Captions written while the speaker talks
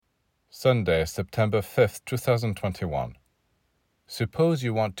Sunday, September 5th, 2021. Suppose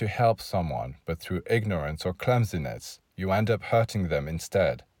you want to help someone, but through ignorance or clumsiness, you end up hurting them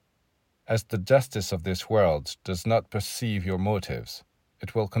instead. As the justice of this world does not perceive your motives,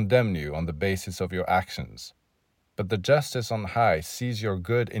 it will condemn you on the basis of your actions. But the justice on high sees your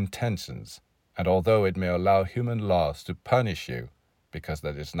good intentions, and although it may allow human laws to punish you, because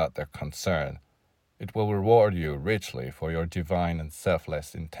that is not their concern, it will reward you richly for your divine and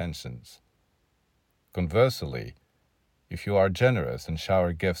selfless intentions. Conversely, if you are generous and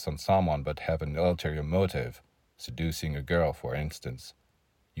shower gifts on someone but have an ulterior motive, seducing a girl for instance,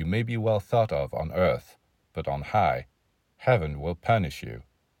 you may be well thought of on earth, but on high, heaven will punish you,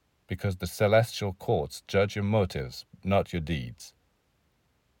 because the celestial courts judge your motives, not your deeds.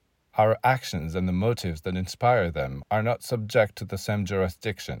 Our actions and the motives that inspire them are not subject to the same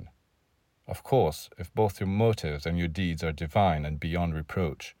jurisdiction. Of course, if both your motives and your deeds are divine and beyond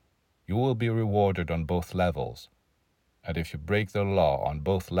reproach, you will be rewarded on both levels. And if you break the law on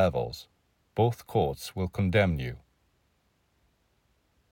both levels, both courts will condemn you.